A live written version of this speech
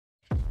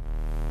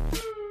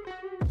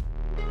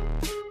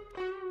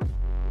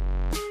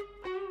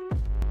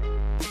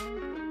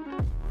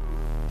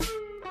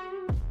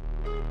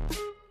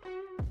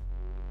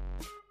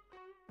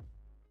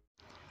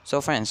So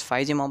friends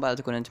 5G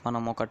mobiles గురించి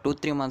మనం ఒక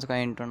 2-3 మంత్స్గా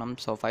వింటున్నాం.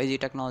 సో 5G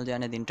టెక్నాలజీ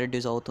అనేది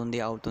ఇంట్రడ్యూస్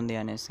అవుతుంది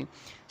అనేసి.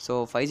 సో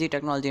 5G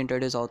టెక్నాలజీ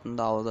ఇంట్రడ్యూస్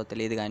అవుతుందో అవదో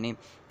తెలియదు కానీ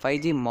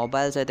 5G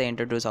మొబైల్స్ అయితే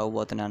ఇంట్రడ్యూస్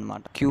అవ్వబోతున్నాయి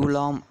అనమాట.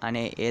 క్యూలామ్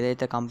అనే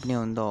ఏదైతే కంపెనీ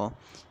ఉందో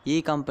ఈ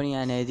కంపెనీ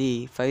అనేది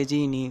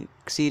 5Gని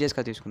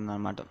సీరియస్గా తీసుకుంది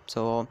అనమాట.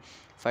 సో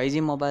 5G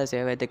మొబైల్స్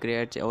ఎవరైతే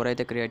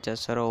క్రియేట్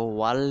చేస్తారో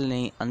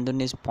వాళ్ళని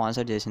అందరినీ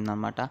స్పాన్సర్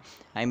చేసిందనమాట.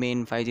 ఐ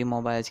మీన్ 5G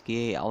మొబైల్స్కి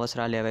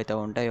అవసరాలు ఏవైతే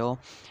ఉంటాయో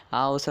ఆ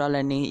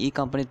అవసరాలన్నీ ఈ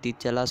కంపెనీ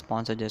తీర్చేలా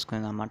స్పాన్సర్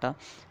చేసుకుందనమాట.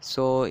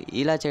 సో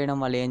ఇలా చేయడం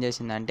వల్ల ఏం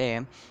చేసిందంటే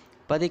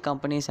 10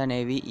 కంపెనీస్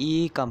అనేవి ఈ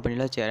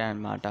కంపెనీలో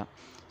చేరాయన్నమాట.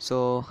 సో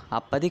ఆ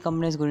 10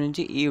 కంపెనీస్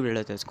గురించి ఈ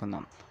వీడియోలో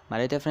తెలుసుకుందాం.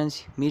 మరైతే ఫ్రెండ్స్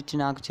మీరు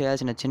నాకు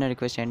చేయాల్సిన చిన్న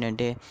రిక్వెస్ట్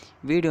ఏంటంటే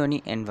వీడియోని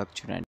ఎండ్ వరకు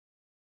చూడండి.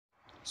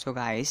 సో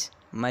గాయస్,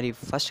 మరి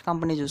ఫస్ట్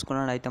కంపెనీ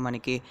చూసుకున్నట్లయితే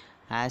మనకి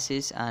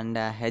యాసిస్ and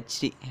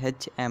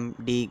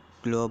HMD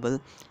global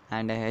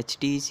and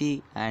HTC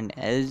and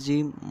LG,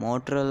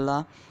 Motorola,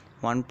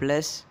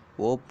 OnePlus,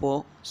 Oppo,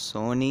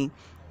 Sony,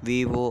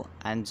 Vivo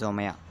and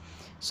జొమయా.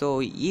 So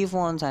ఈ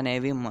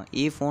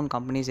ఫోన్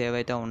కంపెనీస్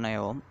ఏవైతే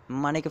ఉన్నాయో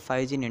మనకి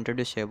 5Gని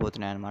ఇంట్రడ్యూస్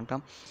చేయబోతున్నాయి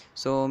అనమాట.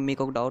 సో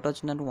మీకు ఒక డౌట్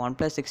వచ్చిందంటే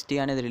వన్ప్లస్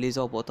 60 అనేది రిలీజ్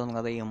అవబోతుంది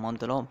కదా ఈ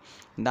మంత్లో,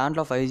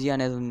 దాంట్లో 5G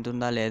అనేది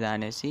ఉంటుందా లేదా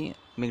అనేసి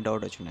మీకు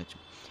డౌట్ వచ్చి ఉండొచ్చు.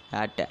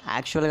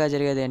 యాక్చువల్గా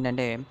జరిగేది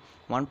ఏంటంటే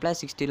వన్ప్లస్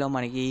 60లో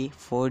మనకి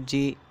 4G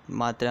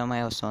మాత్రమే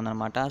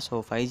వస్తుందన్నమాట. సో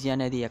 5G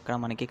అనేది ఎక్కడ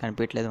మనకి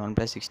కనిపించలేదు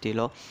వన్ప్లస్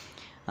 60లో.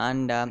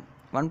 అండ్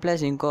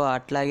వన్ప్లస్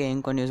అట్లాగే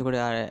ఇంకో న్యూస్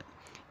కూడా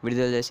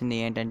విడుదల చేసింది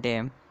ఏంటంటే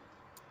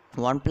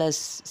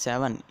వన్ప్లస్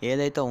 7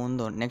 ఏదైతే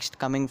ఉందో నెక్స్ట్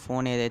కమింగ్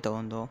ఫోన్ ఏదైతే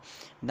ఉందో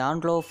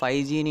దాంట్లో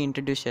 5Gని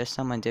ఇంట్రడ్యూస్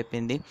చేస్తామని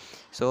చెప్పింది.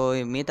 సో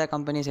మిగతా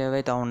కంపెనీస్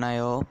ఏవైతే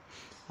ఉన్నాయో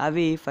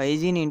అవి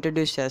 5Gని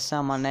ఇంట్రడ్యూస్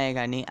చేస్తామన్నాయి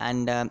కానీ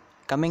అండ్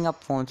కమింగ్ అప్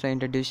ఫోన్స్లో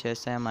ఇంట్రడ్యూస్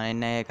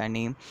చేస్తామన్నాయి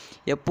కానీ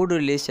ఎప్పుడు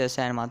రిలీజ్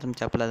చేస్తాయని మాత్రం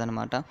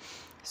చెప్పలేదన్నమాట.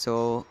 సో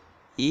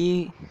ఈ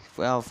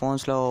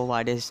ఫోన్స్లో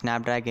వాడే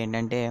స్నాప్డ్రాగన్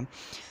ఏంటంటే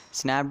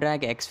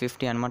స్నాప్డ్రాగన్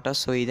X50 అనమాట.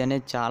 సో ఇది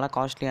అనేది చాలా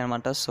కాస్ట్లీ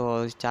అనమాట. సో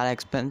చాలా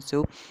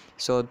ఎక్స్పెన్సివ్.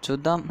 సో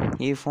చూద్దాం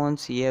ఈ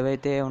ఫోన్స్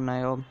ఏవైతే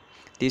ఉన్నాయో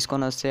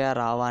తీసుకొని వస్తాయా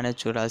రావా అనేది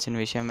చూడాల్సిన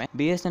విషయమే.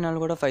 బిఎస్ఎన్ఎల్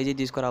కూడా 5G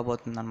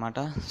తీసుకురాబోతుంది అనమాట.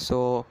 సో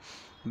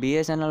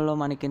బిఎస్ఎన్ఎల్లో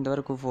మనకి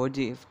ఇంతవరకు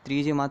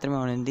 3G మాత్రమే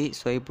ఉంది.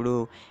 సో ఇప్పుడు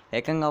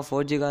ఏకంగా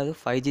 4G కాదు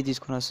 5G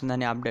తీసుకొని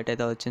వస్తుందని అప్డేట్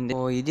అయితే వచ్చింది.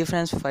 సో ఇది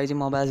ఫ్రెండ్స్ 5G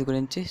మొబైల్స్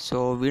గురించి. సో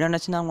వీడియో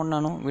నచ్చింది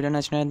అనుకుంటున్నాను. వీడియో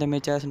నచ్చినట్లయితే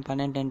మీరు చేయాల్సిన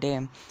పని ఏంటంటే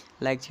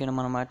లైక్ చేయడం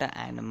అనమాట.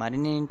 అండ్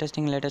మరిన్ని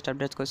ఇంట్రెస్టింగ్ లేటెస్ట్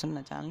అప్డేట్స్ కోసం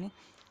నా ఛానల్ని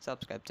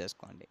సబ్స్క్రైబ్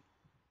చేసుకోండి.